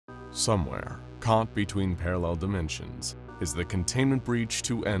Somewhere, caught between parallel dimensions, is the containment breach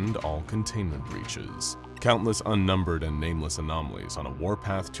to end all containment breaches. Countless unnumbered and nameless anomalies on a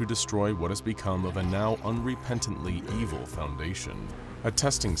warpath to destroy what has become of a now unrepentantly evil Foundation. A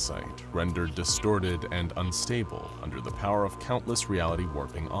testing site rendered distorted and unstable under the power of countless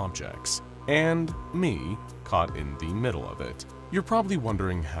reality-warping objects. And me, caught in the middle of it. You're probably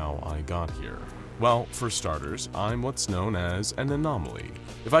wondering how I got here. Well, for starters, I'm what's known as an anomaly.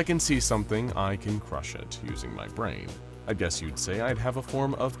 If I can see something, I can crush it using my brain. I guess you'd say I'd have a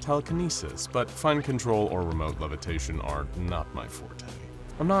form of telekinesis, but fine control or remote levitation are not my forte.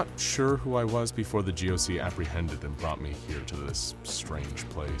 I'm not sure who I was before the GOC apprehended and brought me here to this strange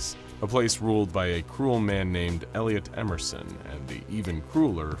place. A place ruled by a cruel man named Elliot Emerson and the even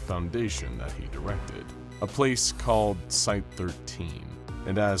crueler Foundation that he directed. A place called Site 13.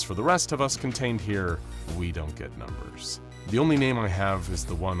 And as for the rest of us contained here, we don't get numbers. The only name I have is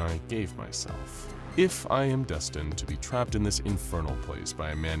the one I gave myself. If I am destined to be trapped in this infernal place by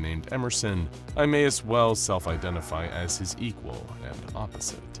a man named Emerson, I may as well self-identify as his equal and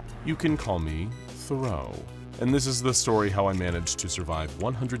opposite. You can call me Thoreau. And this is the story how I managed to survive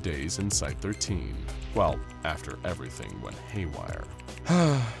 100 days in Site 13. Well, after everything went haywire.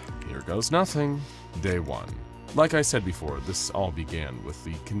 Here goes nothing. Day 1. Like I said before, this all began with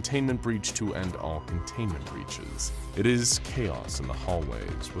the containment breach to end all containment breaches. It is chaos in the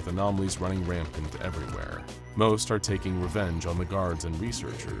hallways, with anomalies running rampant everywhere. Most are taking revenge on the guards and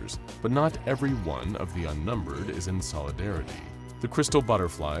researchers, but not every one of the unnumbered is in solidarity. The crystal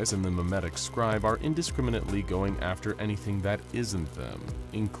butterflies and the mimetic scribe are indiscriminately going after anything that isn't them,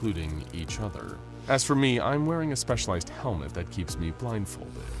 including each other. As for me, I'm wearing a specialized helmet that keeps me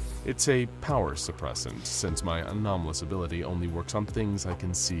blindfolded. It's a power suppressant, since my anomalous ability only works on things I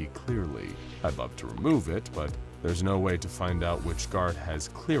can see clearly. I'd love to remove it, but there's no way to find out which guard has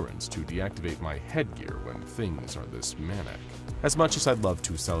clearance to deactivate my headgear when things are this manic. As much as I'd love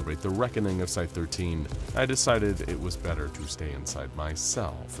to celebrate the reckoning of Site 13, I decided it was better to stay inside my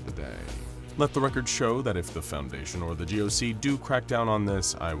cell for the day. Let the record show that if the Foundation or the GOC do crack down on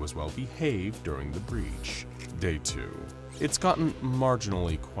this, I was well behaved during the breach. Day 2. It's gotten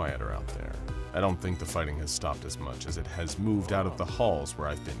marginally quieter out there. I don't think the fighting has stopped as much as it has moved out of the halls where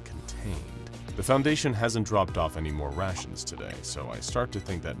I've been contained. The Foundation hasn't dropped off any more rations today, so I start to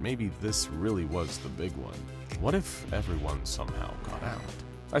think that maybe this really was the big one. What if everyone somehow got out?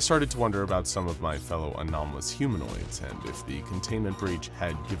 I started to wonder about some of my fellow anomalous humanoids and if the containment breach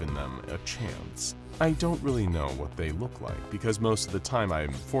had given them a chance. I don't really know what they look like because most of the time I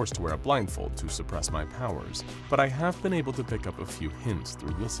am forced to wear a blindfold to suppress my powers, but I have been able to pick up a few hints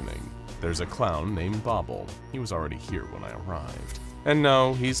through listening. There's a clown named Bobble. He was already here when I arrived. And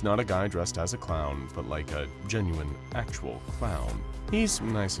no, he's not a guy dressed as a clown, but like a genuine, actual clown. He's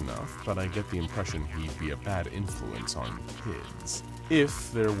nice enough, but I get the impression he'd be a bad influence on kids.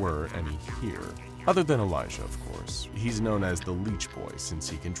 If there were any here. Other than Elijah, of course. He's known as the Leech Boy since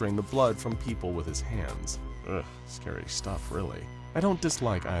he can drain the blood from people with his hands. Ugh, scary stuff, really. I don't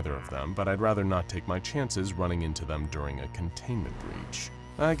dislike either of them, but I'd rather not take my chances running into them during a containment breach.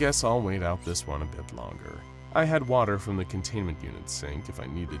 I guess I'll wait out this one a bit longer. I had water from the containment unit sink if I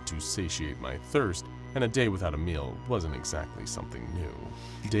needed to satiate my thirst, and a day without a meal wasn't exactly something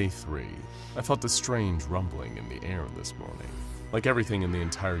new. Day 3. I felt a strange rumbling in the air this morning. Like everything in the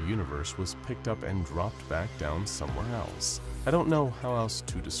entire universe was picked up and dropped back down somewhere else. I don't know how else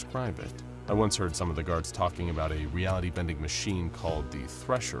to describe it. I once heard some of the guards talking about a reality-bending machine called the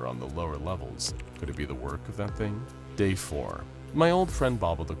Thresher on the lower levels. Could it be the work of that thing? Day 4. My old friend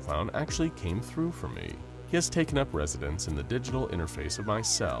Bobble the Clown actually came through for me. He has taken up residence in the digital interface of my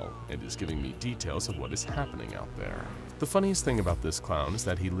cell and is giving me details of what is happening out there. The funniest thing about this clown is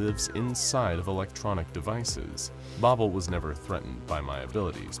that he lives inside of electronic devices. Bobble was never threatened by my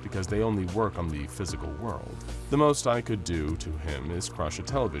abilities because they only work on the physical world. The most I could do to him is crush a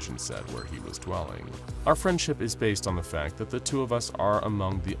television set where he was dwelling. Our friendship is based on the fact that the two of us are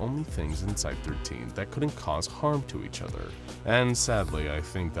among the only things in Site 13 that couldn't cause harm to each other. And sadly, I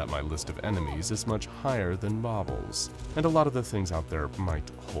think that my list of enemies is much higher than Bobble's, and a lot of the things out there might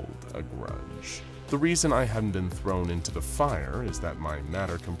hold a grudge. The reason I haven't been thrown into the fire is that my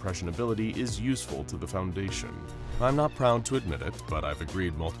matter compression ability is useful to the Foundation. I'm not proud to admit it, but I've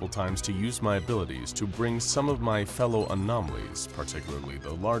agreed multiple times to use my abilities to bring some of my fellow anomalies, particularly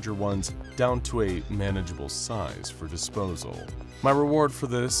the larger ones, down to a manageable size for disposal. My reward for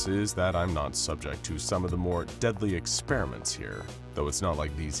this is that I'm not subject to some of the more deadly experiments here, though it's not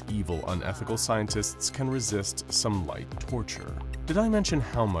like these evil, unethical scientists can resist some light torture. Did I mention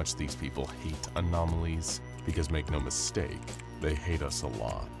how much these people hate anomalies? Because make no mistake, They hate us a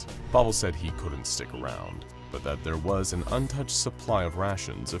lot. Bobble said he couldn't stick around, but that there was an untouched supply of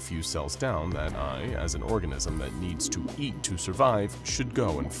rations a few cells down that I, as an organism that needs to eat to survive, should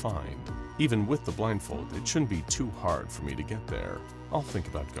go and find. Even with the blindfold, it shouldn't be too hard for me to get there. I'll think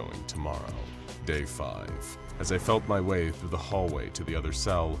about going tomorrow. Day 5. As I felt my way through the hallway to the other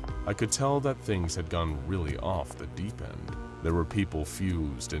cell, I could tell that things had gone really off the deep end. There were people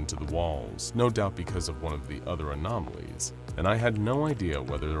fused into the walls, no doubt because of one of the other anomalies, and I had no idea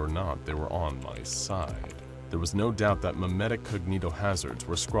whether or not they were on my side. There was no doubt that memetic cognitohazards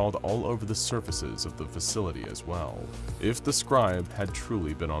were scrawled all over the surfaces of the facility as well. If the scribe had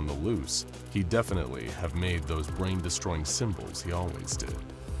truly been on the loose, he'd definitely have made those brain-destroying symbols he always did.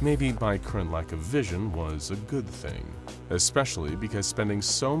 Maybe my current lack of vision was a good thing, especially because spending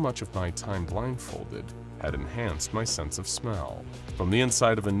so much of my time blindfolded had enhanced my sense of smell. From the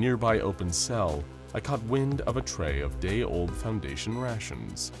inside of a nearby open cell, I caught wind of a tray of day-old Foundation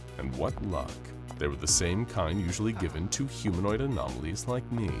rations, and what luck. They were the same kind usually given to humanoid anomalies like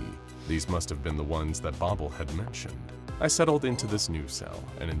me. These must have been the ones that Bobble had mentioned. I settled into this new cell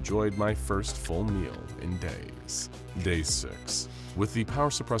and enjoyed my first full meal in days. Day 6. With the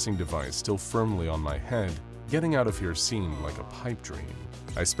power-suppressing device still firmly on my head, getting out of here seemed like a pipe dream.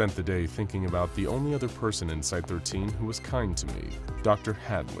 I spent the day thinking about the only other person in Site-13 who was kind to me, Dr.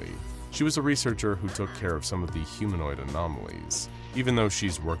 Hadley. She was a researcher who took care of some of the humanoid anomalies. Even though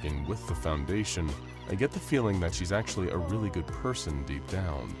she's working with the Foundation, I get the feeling that she's actually a really good person deep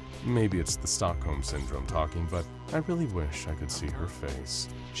down. Maybe it's the Stockholm Syndrome talking, but I really wish I could see her face.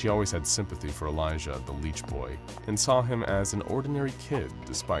 She always had sympathy for Elijah, the leech boy, and saw him as an ordinary kid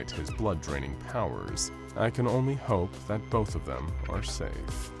despite his blood-draining powers. I can only hope that both of them are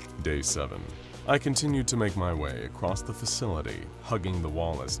safe. Day 7. I continued to make my way across the facility, hugging the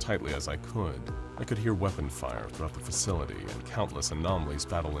wall as tightly as I could. I could hear weapon fire throughout the facility and countless anomalies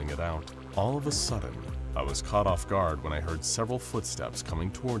battling it out. All of a sudden, I was caught off guard when I heard several footsteps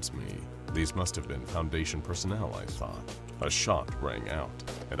coming towards me. These must have been Foundation personnel, I thought. A shot rang out,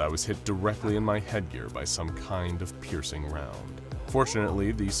 and I was hit directly in my headgear by some kind of piercing round.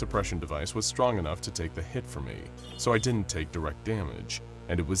 Fortunately, the suppression device was strong enough to take the hit for me, so I didn't take direct damage,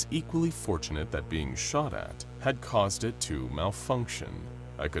 and it was equally fortunate that being shot at had caused it to malfunction.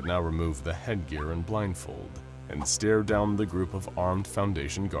 I could now remove the headgear and blindfold, and stare down the group of armed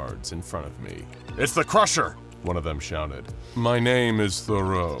Foundation guards in front of me. "It's the Crusher!" one of them shouted. "My name is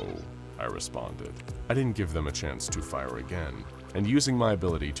Thoreau," I responded. I didn't give them a chance to fire again, and using my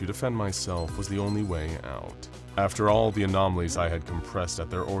ability to defend myself was the only way out. After all the anomalies I had compressed at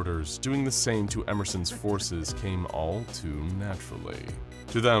their orders, doing the same to Emerson's forces came all too naturally.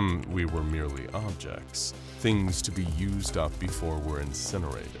 To them, we were merely objects, things to be used up before we're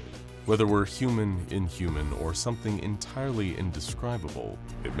incinerated. Whether we're human, inhuman, or something entirely indescribable,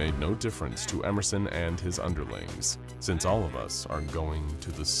 it made no difference to Emerson and his underlings, since all of us are going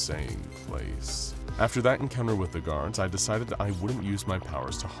to the same place. After that encounter with the guards, I decided I wouldn't use my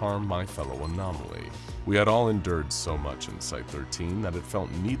powers to harm my fellow anomaly. We had all endured so much in Site-13 that it felt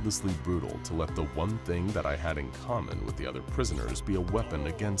needlessly brutal to let the one thing that I had in common with the other prisoners be a weapon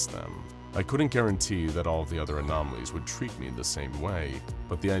against them. I couldn't guarantee that all of the other anomalies would treat me the same way,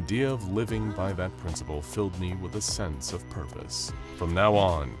 but the idea of living by that principle filled me with a sense of purpose. From now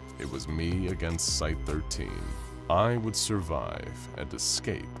on, it was me against Site-13. I would survive and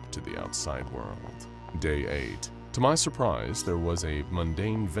escape to the outside world. Day 8. To my surprise, there was a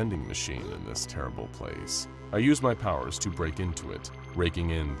mundane vending machine in this terrible place. I used my powers to break into it, raking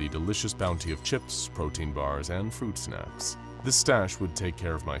in the delicious bounty of chips, protein bars, and fruit snacks. This stash would take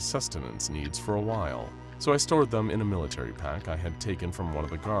care of my sustenance needs for a while, so I stored them in a military pack I had taken from one of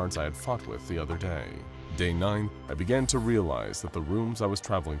the guards I had fought with the other day. Day 9, I began to realize that the rooms I was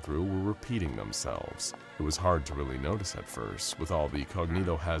traveling through were repeating themselves. It was hard to really notice at first, with all the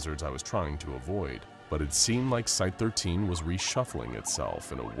cognitohazards I was trying to avoid, but it seemed like Site-13 was reshuffling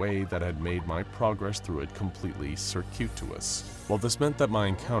itself in a way that had made my progress through it completely circuitous. While this meant that my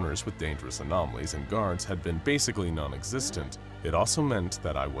encounters with dangerous anomalies and guards had been basically non-existent, it also meant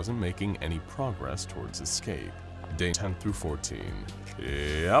that I wasn't making any progress towards escape. Day 10 through 14.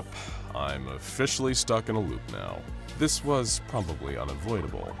 Yep, I'm officially stuck in a loop now. This was probably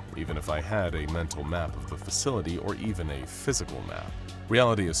unavoidable, even if I had a mental map of the facility or even a physical map.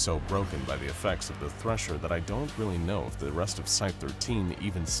 Reality is so broken by the effects of the Thresher that I don't really know if the rest of Site-13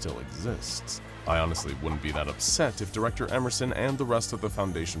 even still exists. I honestly wouldn't be that upset if Director Emerson and the rest of the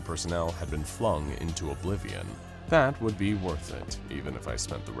Foundation personnel had been flung into oblivion. That would be worth it, even if I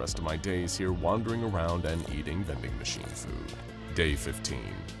spent the rest of my days here wandering around and eating vending machine food. Day 15.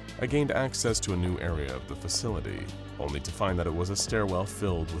 I gained access to a new area of the facility, only to find that it was a stairwell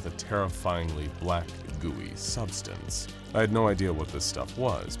filled with a terrifyingly black, gooey substance. I had no idea what this stuff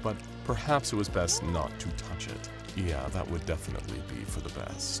was, but perhaps it was best not to touch it. Yeah, that would definitely be for the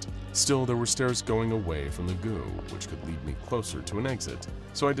best. Still, there were stairs going away from the goo, which could lead me closer to an exit,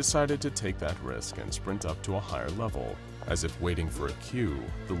 so I decided to take that risk and sprint up to a higher level. As if waiting for a cue,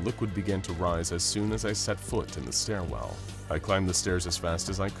 the liquid began to rise as soon as I set foot in the stairwell. I climbed the stairs as fast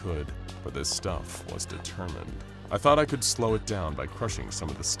as I could, but this stuff was determined. I thought I could slow it down by crushing some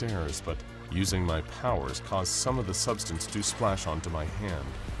of the stairs, but using my powers caused some of the substance to splash onto my hand.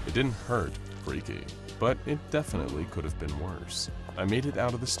 It didn't hurt, freaky, but it definitely could have been worse. I made it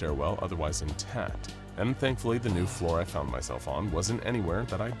out of the stairwell otherwise intact, and thankfully the new floor I found myself on wasn't anywhere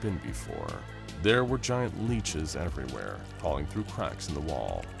that I'd been before. There were giant leeches everywhere, crawling through cracks in the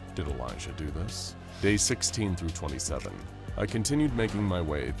wall. Did Elijah do this? Day 16 through 27. I continued making my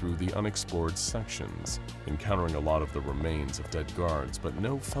way through the unexplored sections, encountering a lot of the remains of dead guards, but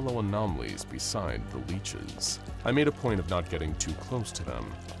no fellow anomalies beside the leeches. I made a point of not getting too close to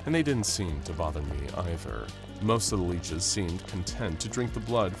them, and they didn't seem to bother me either. Most of the leeches seemed content to drink the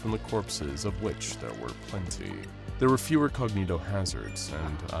blood from the corpses, of which there were plenty. There were fewer cognito hazards,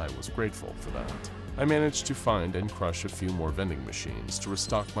 and I was grateful for that. I managed to find and crush a few more vending machines to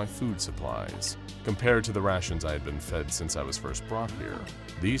restock my food supplies. Compared to the rations I had been fed since I was first brought here,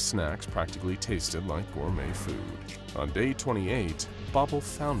 these snacks practically tasted like gourmet food. On day 28, Bobble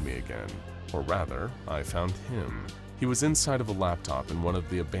found me again. Or rather, I found him. He was inside of a laptop in one of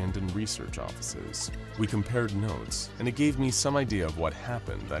the abandoned research offices. We compared notes, and it gave me some idea of what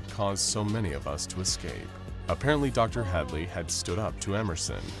happened that caused so many of us to escape. Apparently, Dr. Hadley had stood up to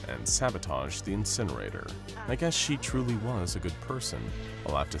Emerson and sabotaged the incinerator. I guess she truly was a good person.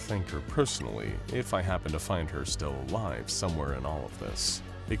 I'll have to thank her personally if I happen to find her still alive somewhere in all of this.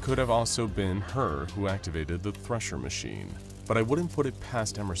 It could have also been her who activated the thresher machine, but I wouldn't put it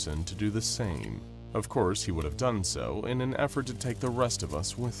past Emerson to do the same. Of course, he would have done so in an effort to take the rest of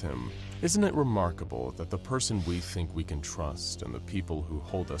us with him. Isn't it remarkable that the person we think we can trust and the people who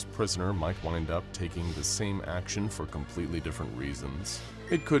hold us prisoner might wind up taking the same action for completely different reasons?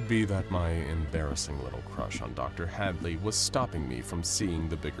 It could be that my embarrassing little crush on Dr. Hadley was stopping me from seeing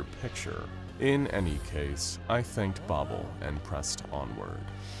the bigger picture. In any case, I thanked Bobble and pressed onward.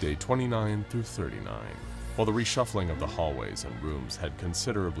 Day 29 through 39. While the reshuffling of the hallways and rooms had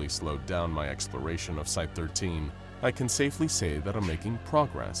considerably slowed down my exploration of Site-13, I can safely say that I'm making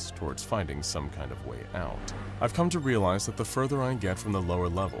progress towards finding some kind of way out. I've come to realize that the further I get from the lower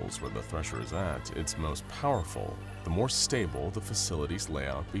levels where the thresher is at its most powerful, the more stable the facility's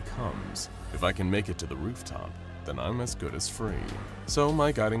layout becomes. If I can make it to the rooftop, then I'm as good as free. So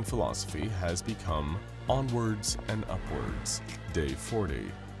my guiding philosophy has become onwards and upwards. Day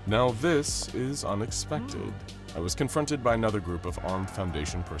 40. Now this is unexpected. I was confronted by another group of armed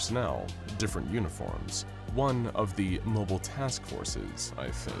Foundation personnel, different uniforms. One of the mobile task forces, I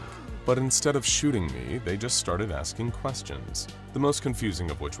think. But instead of shooting me, they just started asking questions. The most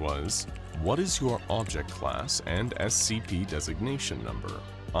confusing of which was, what is your object class and SCP designation number?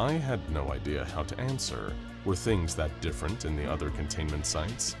 I had no idea how to answer. Were things that different in the other containment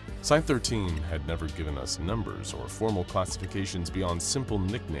sites? Site-13 had never given us numbers or formal classifications beyond simple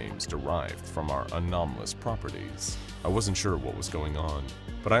nicknames derived from our anomalous properties. I wasn't sure what was going on,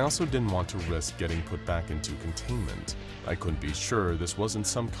 but I also didn't want to risk getting put back into containment. I couldn't be sure this wasn't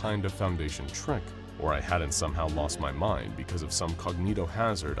some kind of Foundation trick, or I hadn't somehow lost my mind because of some cognito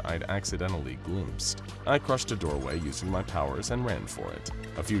hazard I'd accidentally glimpsed. I crushed a doorway using my powers and ran for it.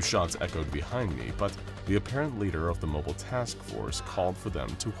 A few shots echoed behind me, but the apparent leader of the mobile task force called for them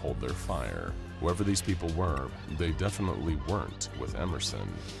to hold their fire. Whoever these people were, they definitely weren't with Emerson.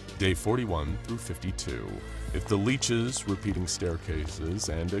 Day 41 through 52. If the leeches, repeating staircases,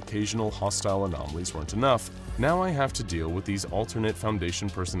 and occasional hostile anomalies weren't enough, now I have to deal with these alternate Foundation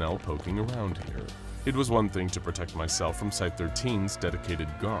personnel poking around here. It was one thing to protect myself from Site-13's dedicated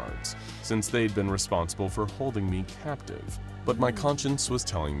guards, since they'd been responsible for holding me captive, but my conscience was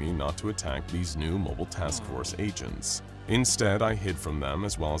telling me not to attack these new mobile task force agents. Instead, I hid from them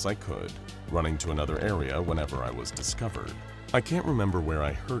as well as I could, running to another area whenever I was discovered. I can't remember where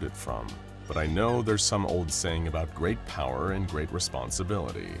I heard it from, but I know there's some old saying about great power and great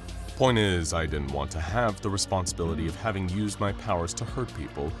responsibility. Point is, I didn't want to have the responsibility of having used my powers to hurt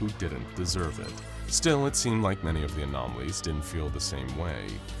people who didn't deserve it. Still, it seemed like many of the anomalies didn't feel the same way.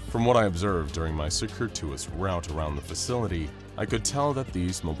 From what I observed during my circuitous route around the facility, I could tell that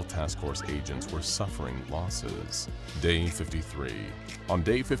these Mobile Task Force agents were suffering losses. Day 53. On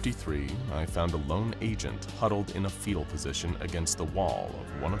day 53, I found a lone agent huddled in a fetal position against the wall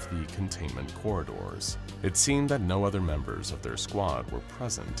of one of the containment corridors. It seemed that no other members of their squad were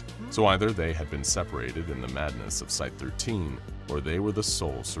present, so either they had been separated in the madness of Site-13, or they were the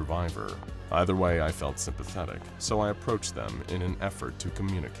sole survivor. Either way, I felt sympathetic, so I approached them in an effort to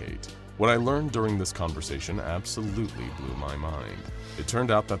communicate. What I learned during this conversation absolutely blew my mind. It turned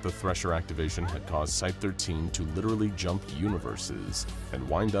out that the Thresher activation had caused Site-13 to literally jump universes and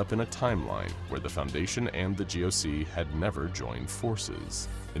wind up in a timeline where the Foundation and the GOC had never joined forces.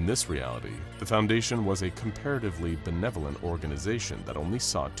 In this reality, the Foundation was a comparatively benevolent organization that only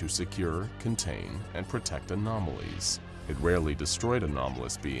sought to secure, contain, and protect anomalies. It rarely destroyed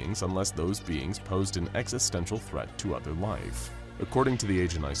anomalous beings unless those beings posed an existential threat to other life. According to the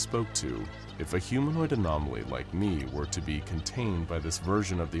agent I spoke to, if a humanoid anomaly like me were to be contained by this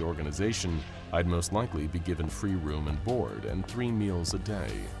version of the organization, I'd most likely be given free room and board and 3 meals a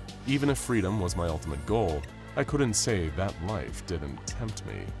day. Even if freedom was my ultimate goal, I couldn't say that life didn't tempt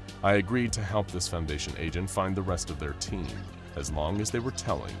me. I agreed to help this Foundation agent find the rest of their team, as long as they were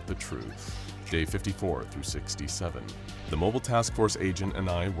telling the truth. Day 54 through 67. The Mobile Task Force agent and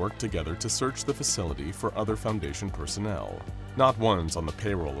I worked together to search the facility for other Foundation personnel. Not ones on the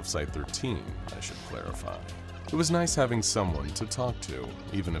payroll of Site-13, I should clarify. It was nice having someone to talk to,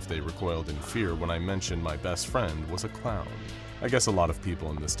 even if they recoiled in fear when I mentioned my best friend was a clown. I guess a lot of people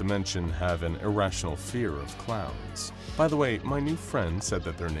in this dimension have an irrational fear of clowns. By the way, my new friend said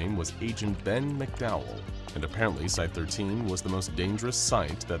that their name was Agent Ben McDowell, and apparently Site-13 was the most dangerous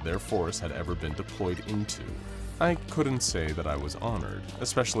site that their force had ever been deployed into. I couldn't say that I was honored,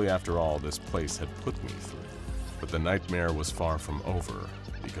 especially after all this place had put me through. But the nightmare was far from over,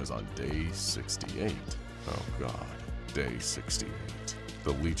 because on day 68, oh god, day 68,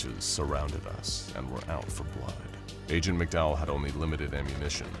 the leeches surrounded us and were out for blood. Agent McDowell had only limited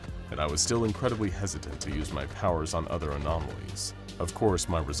ammunition, and I was still incredibly hesitant to use my powers on other anomalies. Of course,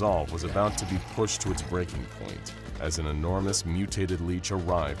 my resolve was about to be pushed to its breaking point, as an enormous mutated leech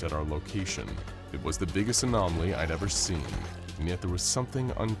arrived at our location. It was the biggest anomaly I'd ever seen, and yet there was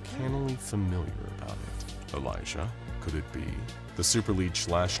something uncannily familiar about it. Elijah? Could it be? The super leech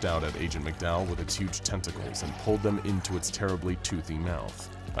lashed out at Agent McDowell with its huge tentacles and pulled them into its terribly toothy mouth.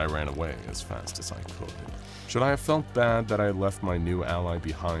 I ran away as fast as I could. Should I have felt bad that I had left my new ally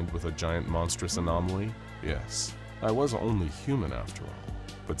behind with a giant monstrous anomaly? Yes. I was only human after all.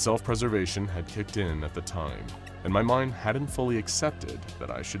 But self-preservation had kicked in at the time, and my mind hadn't fully accepted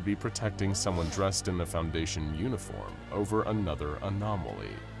that I should be protecting someone dressed in a Foundation uniform over another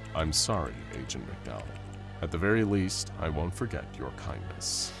anomaly. I'm sorry, Agent McDowell. At the very least, I won't forget your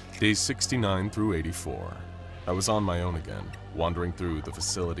kindness. Days 69 through 84. I was on my own again, wandering through the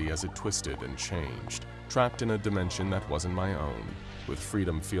facility as it twisted and changed, trapped in a dimension that wasn't my own, with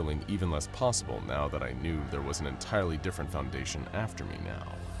freedom feeling even less possible now that I knew there was an entirely different Foundation after me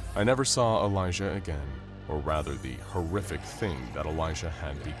now. I never saw Elijah again, or rather the horrific thing that Elijah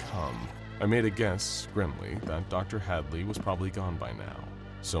had become. I made a guess, grimly, that Dr. Hadley was probably gone by now.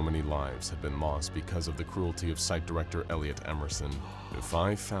 So many lives had been lost because of the cruelty of Site Director Elliot Emerson. If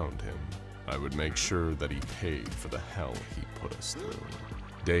I found him, I would make sure that he paid for the hell he put us through.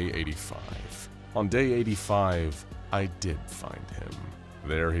 Day 85. On day 85, I did find him.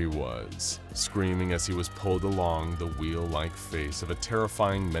 There he was, screaming as he was pulled along the wheel-like face of a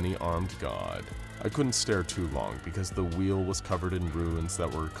terrifying many-armed god. I couldn't stare too long because the wheel was covered in ruins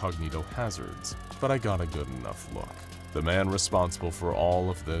that were cognito hazards, but I got a good enough look. The man responsible for all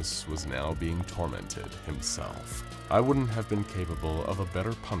of this was now being tormented himself. I wouldn't have been capable of a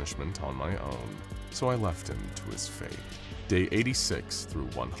better punishment on my own, so I left him to his fate. Day 86 through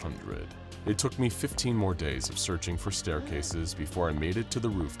 100. It took me 15 more days of searching for staircases before I made it to the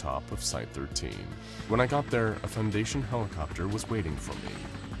rooftop of Site-13. When I got there, a Foundation helicopter was waiting for me,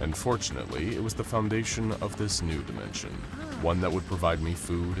 and fortunately, it was the Foundation of this new dimension, one that would provide me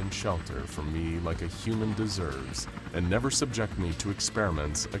food and shelter for me like a human deserves, and never subject me to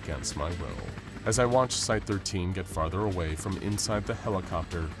experiments against my will. As I watched Site-13 get farther away from inside the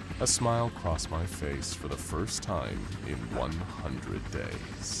helicopter, a smile crossed my face for the first time in 100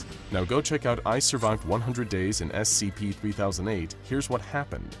 days. Now go check out I Survived 100 Days in SCP-3008, Here's What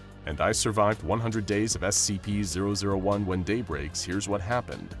Happened, and I Survived 100 Days of SCP-001 When Day Breaks, Here's What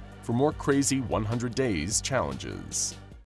Happened, for more crazy 100 Days challenges.